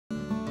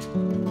Hey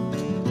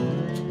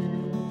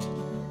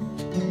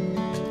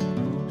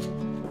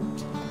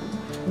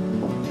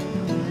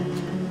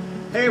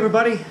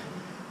everybody,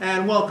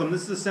 and welcome.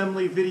 This is an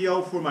assembly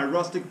video for my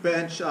Rustic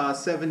Bench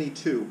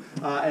 72.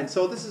 And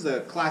so this is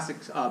a classic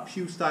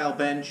pew style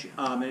bench,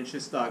 and it's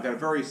just got a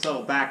very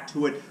subtle back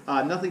to it.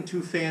 Nothing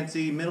too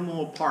fancy,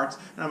 minimal parts,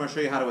 and I'm going to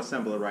show you how to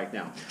assemble it right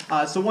now.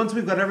 So once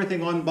we've got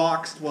everything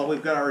unboxed, well,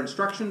 we've got our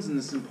instructions, and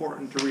this is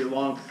important to read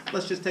along.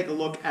 Let's just take a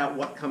look at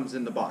what comes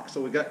in the box.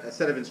 So we've got a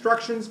set of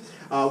instructions.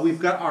 We've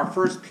got our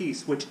first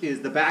piece, which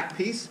is the back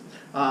piece.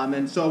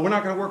 And so we're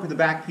not going to work with the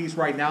back piece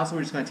right now, so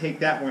we're just going to take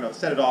that and we're going to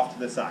set it off to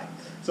the side.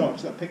 So I'm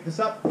just going to pick this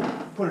up,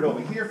 put it over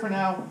here for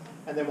now,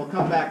 and then we'll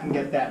come back and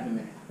get that in a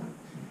minute.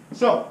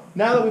 So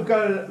now that we've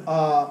got it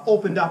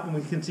opened up and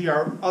we can see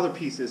our other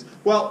pieces,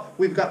 well,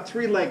 we've got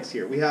three legs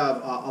here. We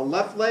have a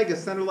left leg, a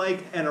center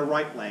leg, and a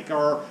right leg,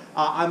 or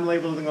I'm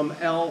labeling them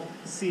L,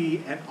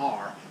 C, and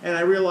R. And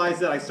I realized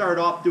that I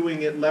started off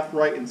doing it left,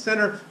 right, and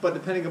center, but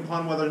depending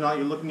upon whether or not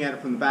you're looking at it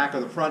from the back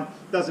or the front,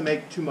 doesn't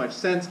make too much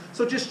sense.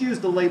 So just use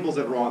the labels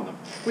that are on them.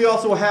 We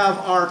also have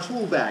our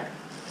tool bag.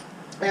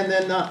 And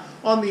then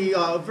on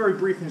the very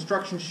brief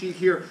instruction sheet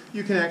here,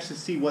 you can actually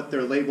see what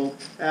they're labeled.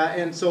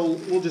 And so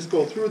we'll just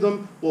go through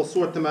them, we'll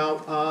sort them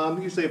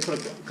out. Usually I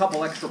put a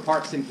couple extra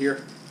parts in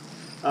here,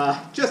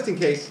 just in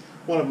case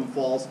one of them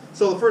falls.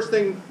 So the first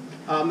thing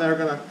that are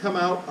going to come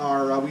out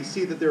are, we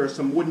see that there are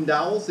some wooden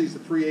dowels. These are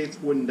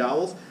 3/8 wooden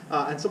dowels.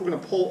 And so we're going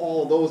to pull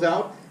all of those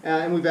out,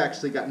 and we've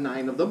actually got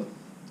 9 of them.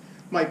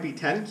 Might be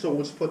 10, so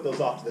we'll just put those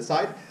off to the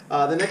side.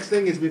 The next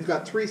thing is we've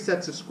got 3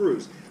 sets of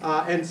screws.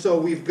 And so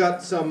we've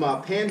got some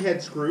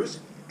panhead screws,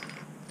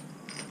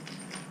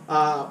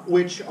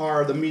 which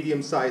are the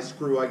medium-sized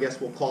screw, I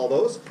guess we'll call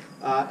those.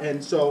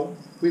 And so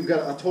we've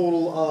got a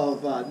total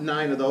of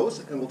 9 of those,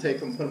 and we'll take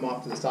them and put them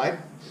off to the side.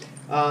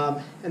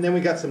 And then we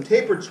got some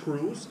tapered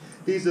screws.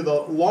 These are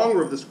the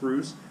longer of the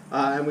screws,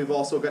 and we've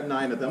also got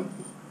 9 of them.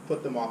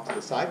 Put them off to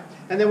the side.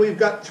 And then we've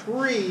got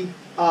 3,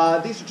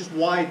 these are just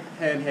wide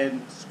panhead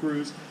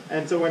screws,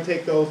 and so we're going to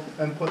take those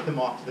and put them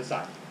off to the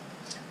side.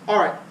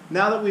 Alright,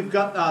 now that we've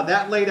got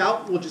that laid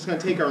out, we're just going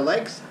to take our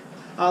legs.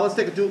 Let's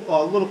take a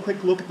little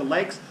quick look at the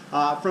legs.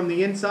 From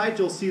the inside,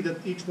 you'll see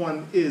that each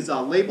one is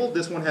labeled.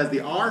 This one has the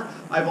R.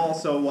 I've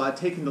also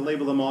taken to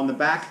label them on the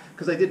back,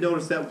 because I did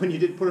notice that when you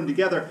did put them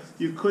together,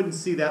 you couldn't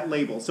see that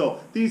label.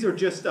 So these are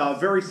just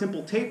very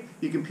simple tape.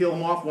 You can peel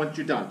them off once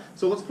you're done.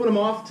 So let's put them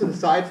off to the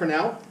side for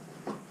now.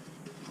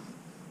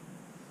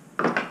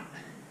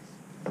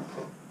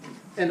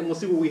 And we'll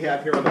see what we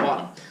have here on the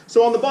bottom.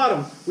 So on the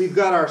bottom, we've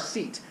got our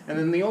seat. And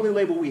then the only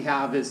label we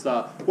have is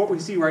what we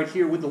see right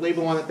here with the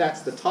label on it.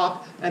 That's the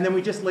top. And then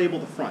we just label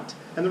the front.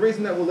 And the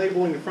reason that we're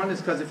labeling the front is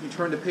because if you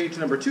turn to page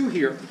number 2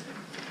 here,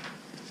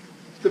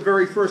 the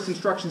very first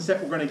instruction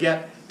set we're going to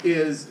get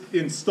is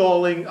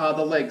installing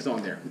the legs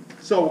on there.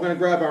 So we're going to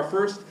grab our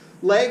first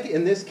leg.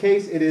 In this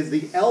case, it is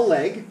the L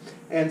leg.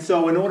 And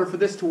so in order for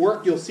this to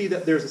work, you'll see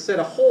that there's a set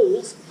of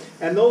holes.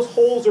 And those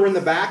holes are in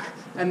the back,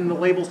 and then the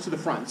labels to the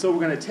front. So we're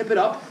going to tip it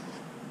up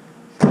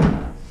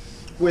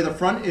where the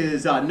front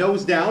is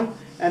nose down,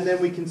 and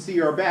then we can see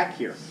our back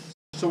here.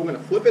 So we're going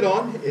to flip it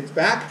on, it's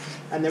back,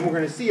 and then we're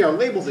going to see our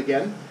labels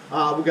again.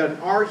 We've got an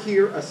R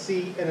here, a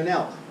C, and an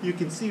L. You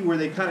can see where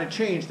they kind of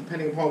change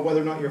depending upon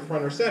whether or not you're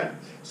front or center.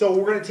 So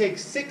we're going to take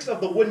 6 of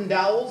the wooden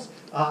dowels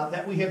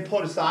that we had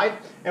put aside,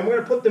 and we're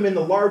going to put them in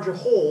the larger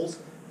holes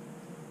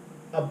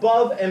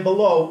above and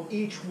below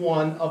each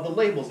one of the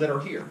labels that are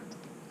here.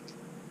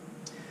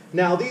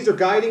 Now these are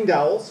guiding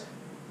dowels,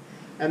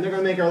 and they're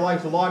going to make our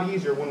lives a lot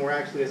easier when we're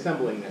actually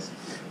assembling this.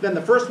 Then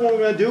the first one we're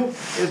going to do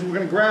is we're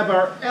going to grab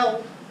our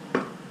L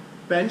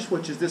bench,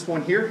 which is this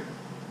one here.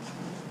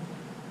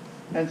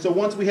 And so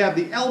once we have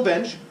the L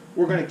bench,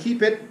 we're going to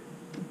keep it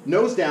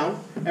nose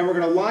down, and we're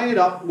going to line it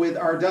up with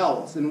our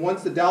dowels. And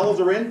once the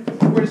dowels are in,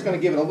 we're just going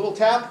to give it a little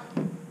tap.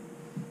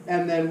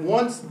 And then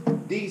once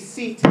these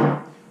seat,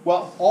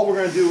 well, all we're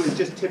going to do is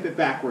just tip it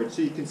backwards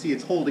so you can see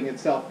it's holding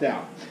itself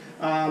down.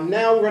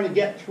 Now we're going to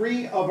get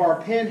 3 of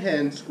our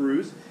panhead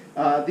screws.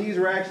 These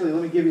are actually,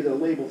 let me give you the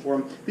label for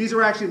them. These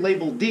are actually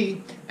labeled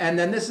D, and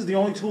then this is the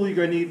only tool you're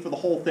going to need for the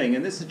whole thing.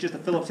 And this is just a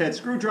Phillips head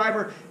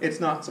screwdriver.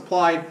 It's not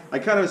supplied. I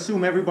kind of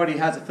assume everybody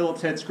has a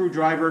Phillips head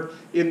screwdriver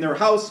in their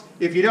house.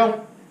 If you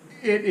don't,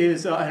 it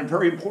is a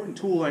very important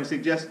tool, and I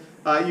suggest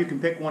you can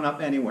pick one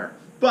up anywhere.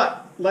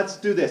 But let's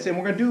do this, and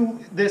we're going to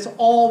do this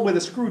all with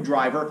a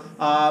screwdriver.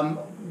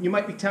 You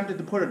might be tempted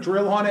to put a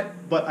drill on it,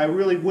 but I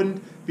really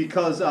wouldn't,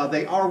 because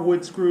they are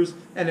wood screws,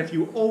 and if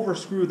you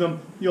over-screw them,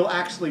 you'll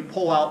actually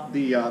pull out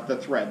the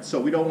thread. So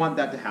we don't want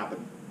that to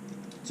happen.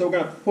 So we're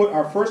going to put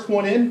our first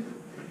one in,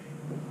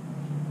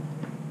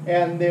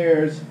 and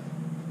there's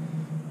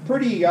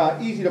pretty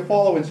easy to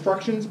follow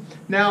instructions.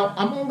 Now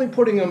I'm only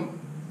putting them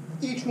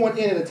each one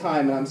in at a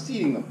time, and I'm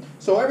seating them.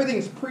 So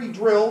everything's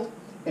pre-drilled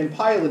and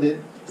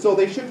piloted, so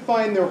they should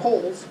find their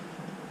holes,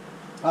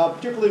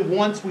 particularly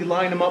once we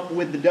line them up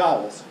with the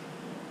dowels.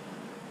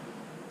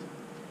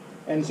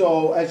 And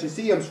so, as you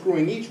see, I'm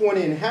screwing each one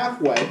in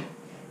halfway,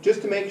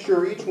 just to make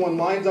sure each one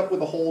lines up with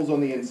the holes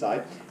on the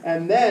inside.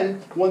 And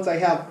then, once I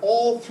have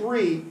all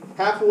three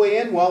halfway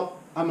in, well,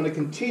 I'm going to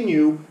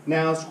continue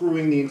now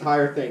screwing the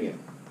entire thing in.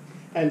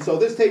 And so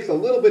this takes a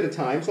little bit of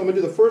time, so I'm going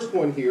to do the first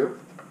one here.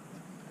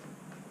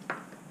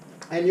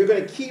 And you're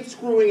going to keep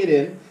screwing it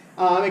in.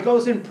 It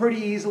goes in pretty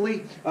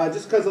easily,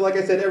 just because, like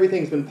I said,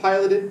 everything's been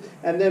piloted.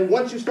 And then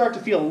once you start to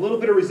feel a little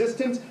bit of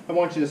resistance, I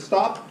want you to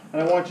stop,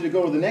 and I want you to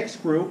go to the next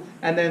screw,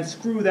 and then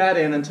screw that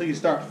in until you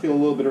start to feel a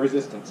little bit of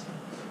resistance.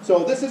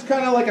 So this is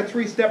kind of like a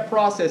three-step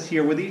process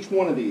here with each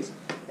one of these.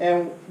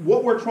 And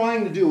what we're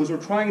trying to do is we're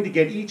trying to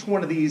get each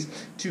one of these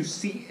to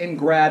seat and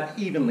grab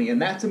evenly.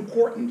 And that's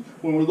important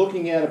when we're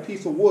looking at a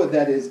piece of wood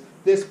that is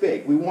this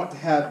big. We want to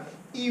have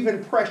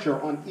even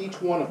pressure on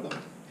each one of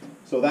them.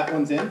 So that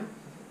one's in.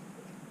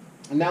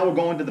 And now we're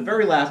going to the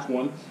very last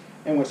one,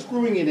 and we're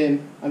screwing it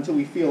in until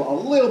we feel a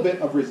little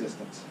bit of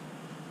resistance.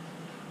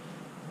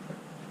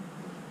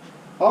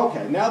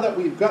 Okay, now that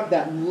we've got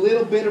that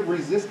little bit of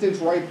resistance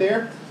right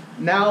there,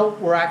 now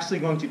we're actually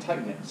going to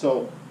tighten it.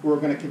 So we're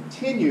going to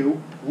continue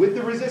with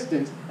the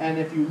resistance, and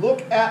if you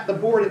look at the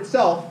board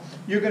itself,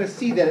 you're going to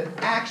see that it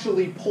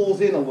actually pulls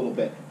in a little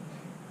bit.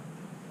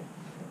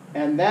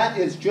 And that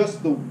is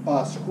just the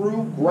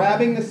screw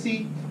grabbing the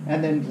seat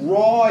and then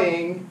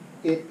drawing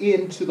it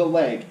into the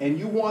leg. And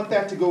you want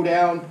that to go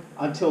down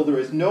until there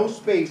is no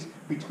space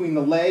between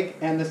the leg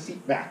and the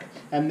seat back.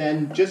 And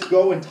then just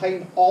go and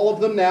tighten all of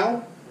them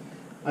now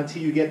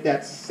until you get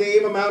that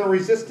same amount of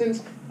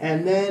resistance,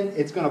 and then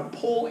it's going to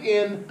pull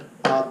in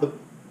the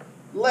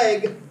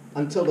leg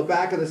until the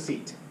back of the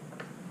seat.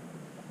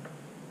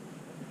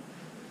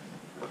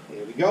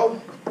 There we go.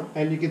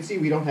 And you can see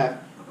we don't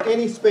have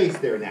any space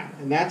there now.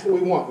 And that's what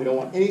we want. We don't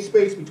want any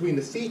space between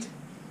the seat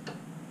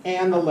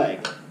and the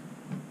leg.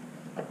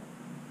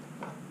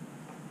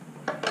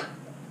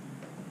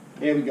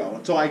 There we go.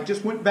 So I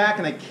just went back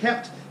and I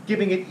kept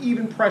giving it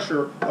even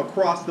pressure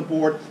across the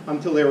board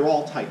until they were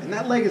all tight. And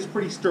that leg is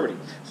pretty sturdy.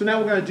 So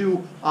now we're going to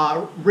do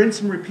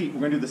rinse and repeat.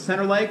 We're going to do the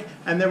center leg,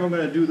 and then we're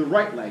going to do the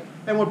right leg.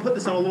 And we'll put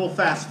this on a little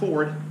fast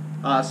forward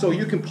so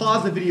you can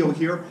pause the video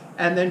here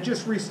and then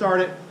just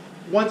restart it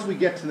once we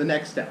get to the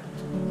next step.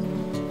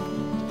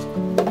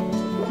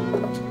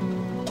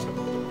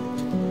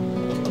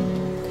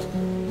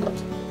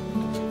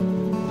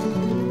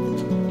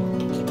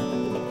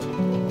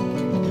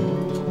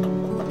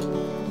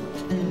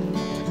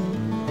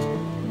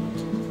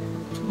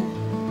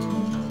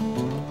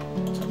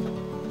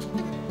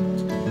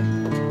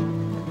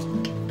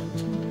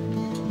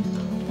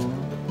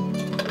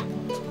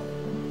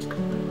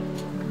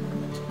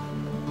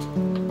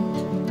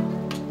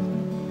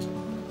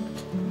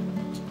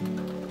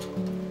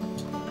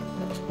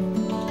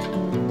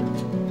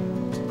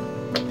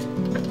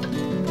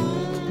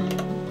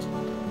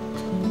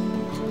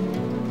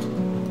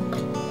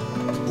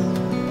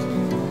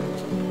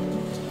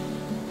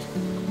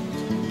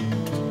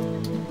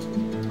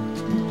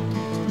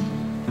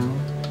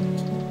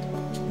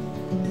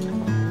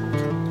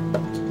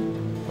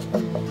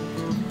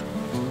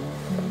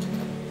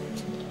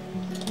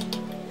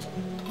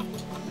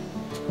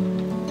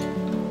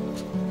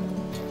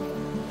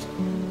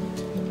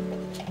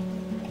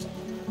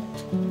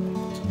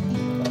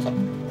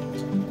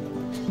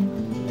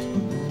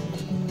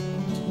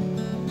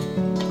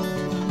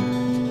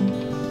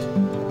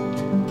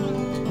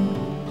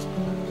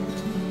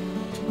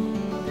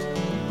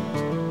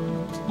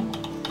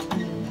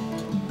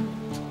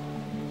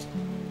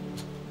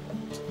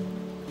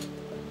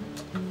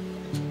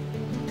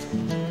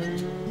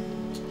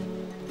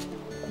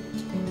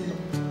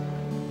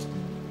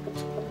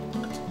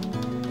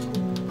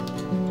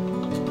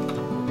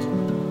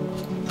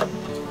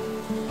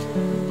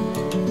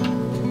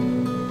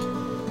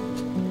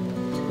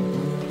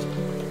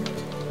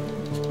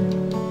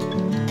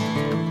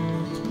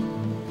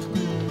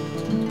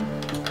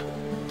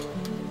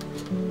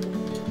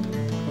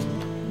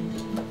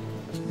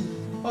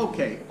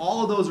 Okay,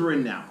 all of those are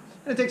in now.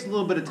 And it takes a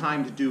little bit of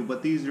time to do,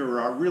 but these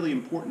are really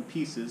important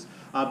pieces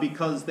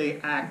because they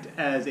act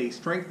as a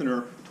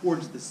strengthener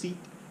towards the seat,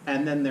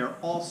 and then they're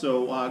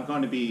also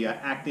going to be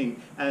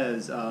acting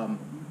as,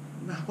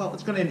 well,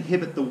 it's going to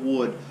inhibit the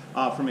wood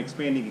from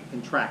expanding and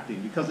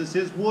contracting. Because this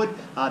is wood,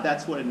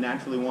 that's what it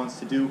naturally wants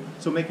to do.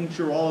 So making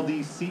sure all of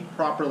these seat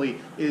properly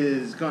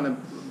is going to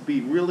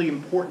be really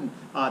important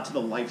to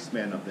the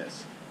lifespan of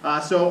this.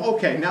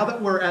 Okay, now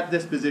that we're at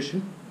this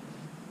position,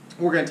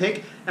 we're going to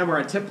take and we're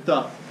going to tip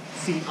the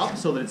seat up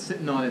so that it's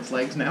sitting on its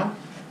legs now.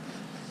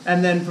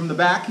 And then from the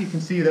back, you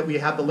can see that we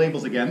have the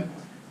labels again.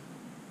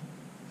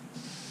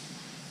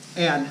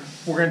 And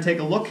we're going to take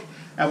a look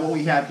at what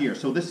we have here.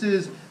 So this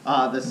is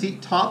the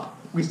seat top.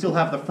 We still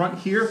have the front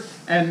here,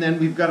 and then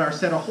we've got our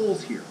set of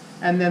holes here.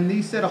 And then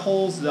these set of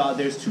holes,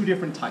 there's two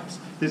different types.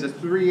 There's a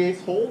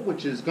 3/8 hole,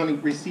 which is going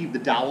to receive the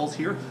dowels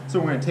here. So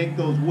we're going to take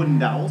those wooden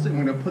dowels and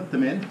we're going to put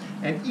them in,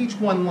 and each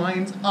one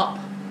lines up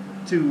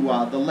to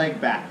the leg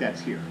back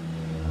that's here.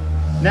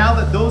 Now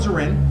that those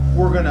are in,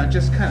 we're going to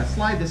just kind of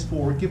slide this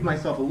forward, give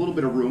myself a little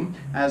bit of room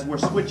as we're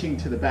switching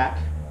to the back,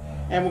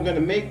 and we're going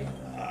to make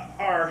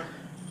our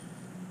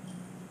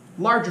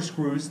larger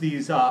screws,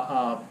 these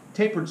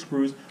tapered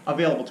screws,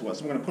 available to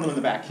us. We're going to put them in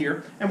the back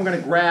here, and we're going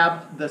to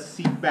grab the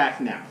seat back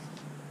now.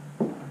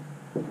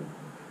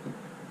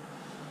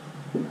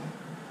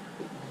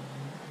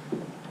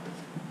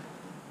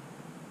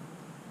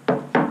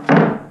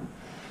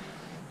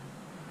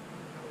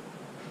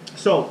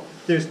 So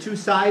there's two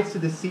sides to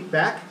the seat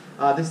back.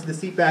 This is the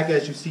seat back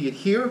as you see it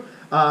here,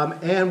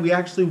 and we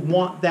actually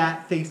want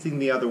that facing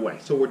the other way.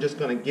 So we're just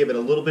going to give it a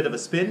little bit of a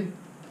spin,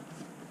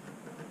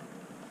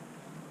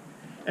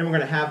 and we're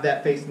going to have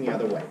that facing the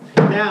other way.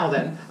 Now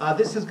then,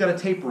 this has got a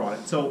taper on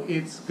it, so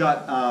it's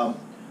got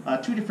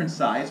two different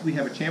sides. We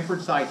have a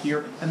chamfered side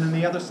here, and then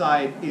the other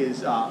side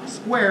is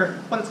square,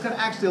 but it's got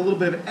actually a little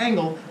bit of an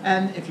angle,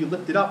 and if you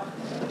lift it up,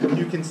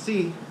 you can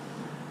see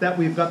that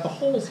we've got the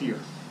holes here.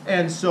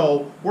 And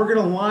so we're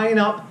going to line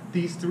up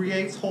these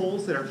 3/8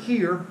 holes that are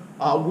here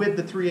with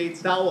the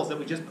 3/8 dowels that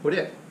we just put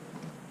in.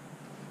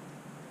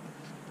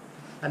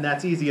 And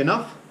that's easy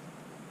enough.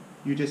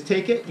 You just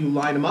take it, you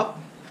line them up,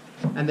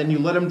 and then you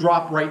let them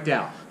drop right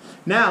down.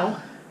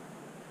 Now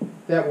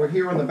that we're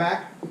here on the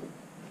back,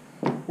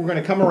 we're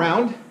going to come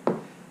around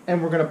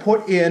and we're going to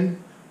put in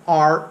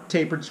our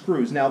tapered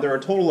screws. Now there are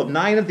a total of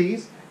 9 of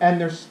these,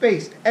 and they're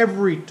spaced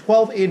every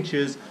 12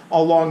 inches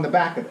along the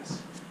back of this.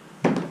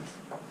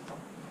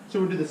 So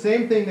we'll do the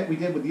same thing that we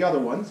did with the other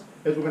ones,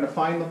 is we're going to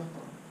find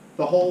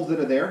the holes that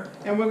are there,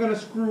 and we're going to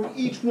screw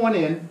each one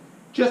in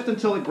just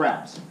until it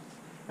grabs.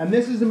 And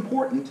this is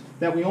important,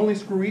 that we only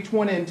screw each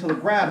one in until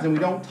it grabs, and we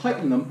don't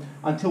tighten them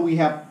until we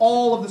have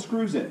all of the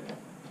screws in.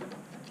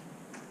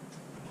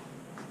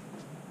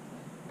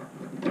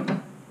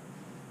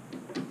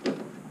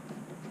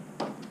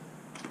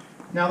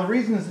 Now the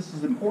reason this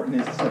is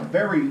important is it's a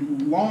very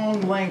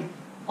long length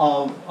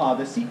of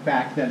the seat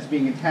back that's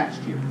being attached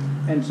here.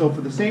 And so for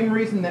the same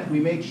reason that we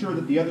made sure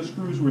that the other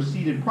screws were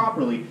seated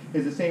properly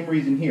is the same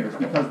reason here. It's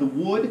because the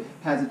wood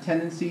has a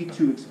tendency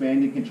to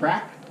expand and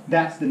contract.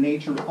 That's the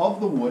nature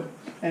of the wood.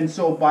 And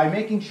so by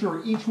making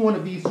sure each one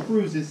of these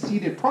screws is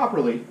seated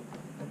properly,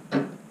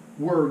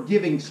 we're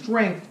giving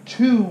strength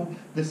to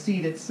the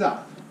seat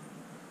itself.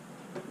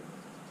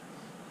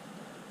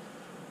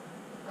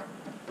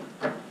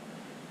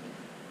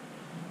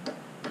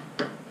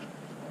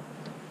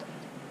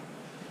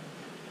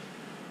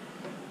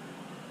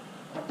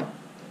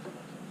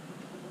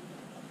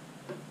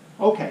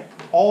 Okay,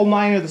 all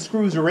 9 of the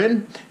screws are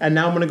in, and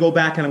now I'm going to go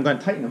back and I'm going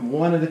to tighten them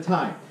one at a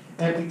time.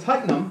 And we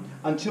tighten them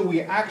until we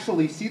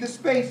actually see the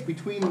space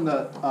between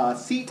the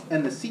seat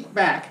and the seat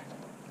back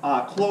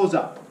close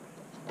up.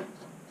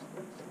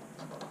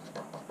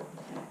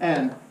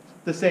 And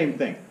the same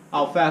thing.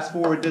 I'll fast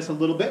forward this a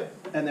little bit,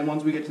 and then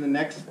once we get to the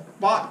next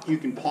spot, you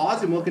can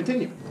pause and we'll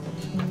continue.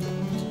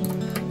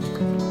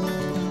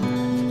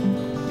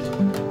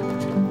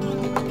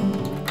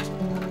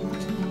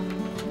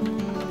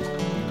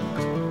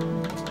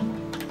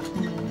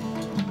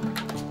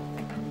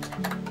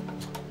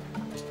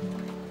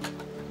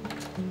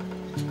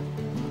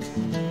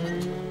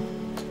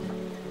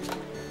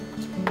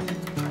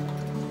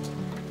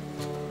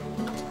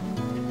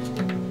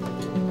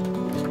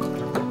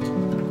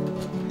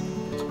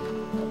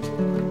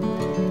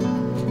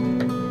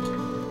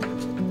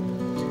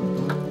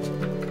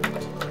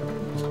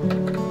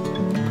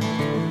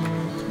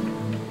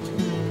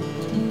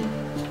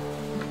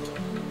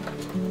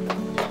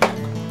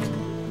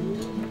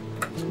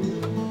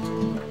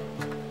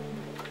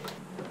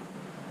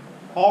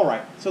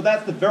 Alright, so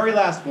that's the very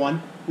last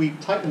one. We've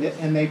tightened it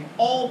and they've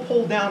all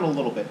pulled down a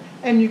little bit.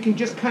 And you can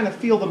just kind of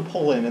feel them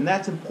pull in, and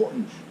that's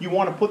important. You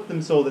want to put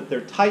them so that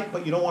they're tight,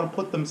 but you don't want to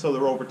put them so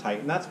they're over tight.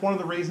 And that's one of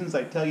the reasons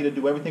I tell you to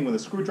do everything with a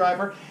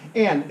screwdriver,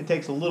 and it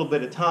takes a little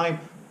bit of time,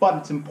 but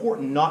it's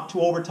important not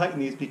to over tighten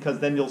these because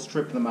then you'll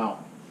strip them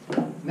out.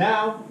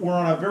 Now we're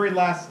on our very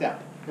last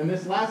step. And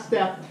this last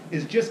step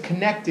is just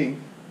connecting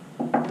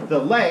the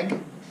leg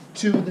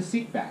to the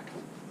seat back.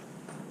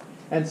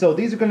 And so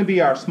these are going to be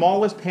our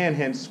smallest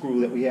panhand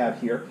screw that we have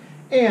here,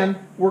 and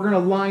we're going to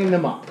line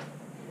them up.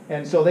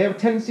 And so they have a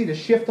tendency to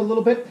shift a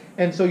little bit,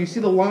 and so you see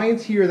the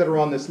lines here that are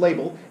on this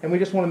label, and we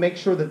just want to make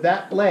sure that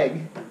that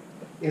leg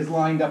is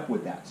lined up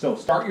with that. So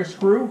start your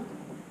screw,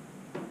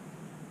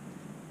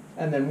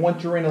 and then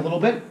once you're in a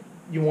little bit,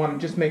 you want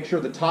to just make sure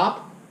the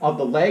top of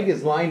the leg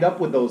is lined up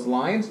with those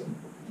lines,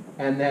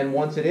 and then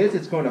once it is,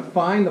 it's going to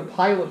find the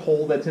pilot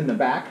hole that's in the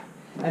back,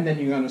 and then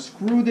you're going to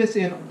screw this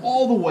in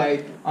all the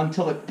way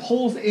until it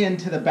pulls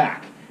into the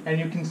back. And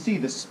you can see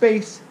the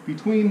space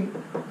between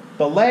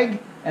the leg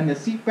and the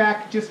seat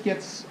back just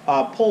gets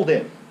pulled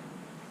in.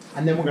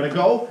 And then we're going to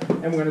go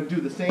and we're going to do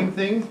the same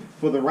thing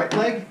for the right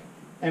leg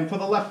and for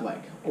the left leg,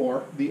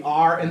 or the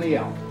R and the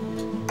L.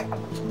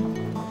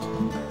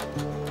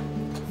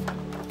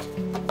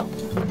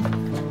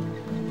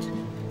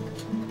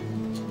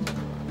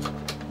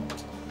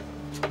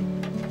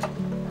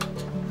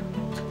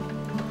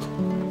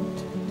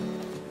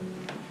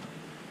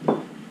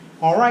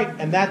 All right,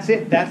 and that's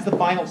it. That's the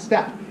final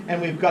step.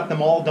 And we've got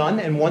them all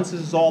done, and once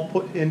this is all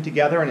put in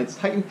together and it's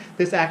tightened,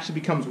 this actually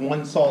becomes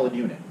one solid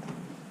unit.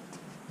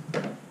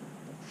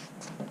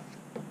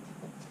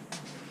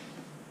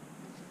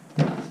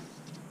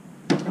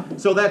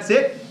 So that's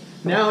it.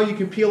 Now you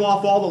can peel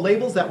off all the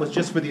labels. That was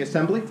just for the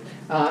assembly.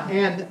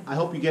 And I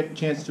hope you get a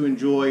chance to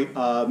enjoy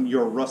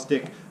your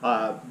rustic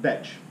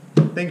bench.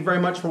 Thank you very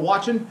much for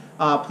watching.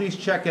 Please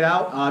check it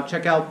out.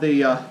 Check out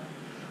the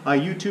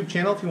YouTube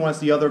channel if you want to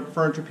see other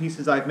furniture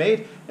pieces I've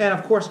made. And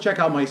of course, check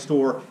out my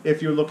store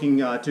if you're looking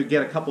to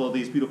get a couple of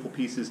these beautiful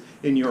pieces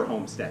in your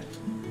homestead.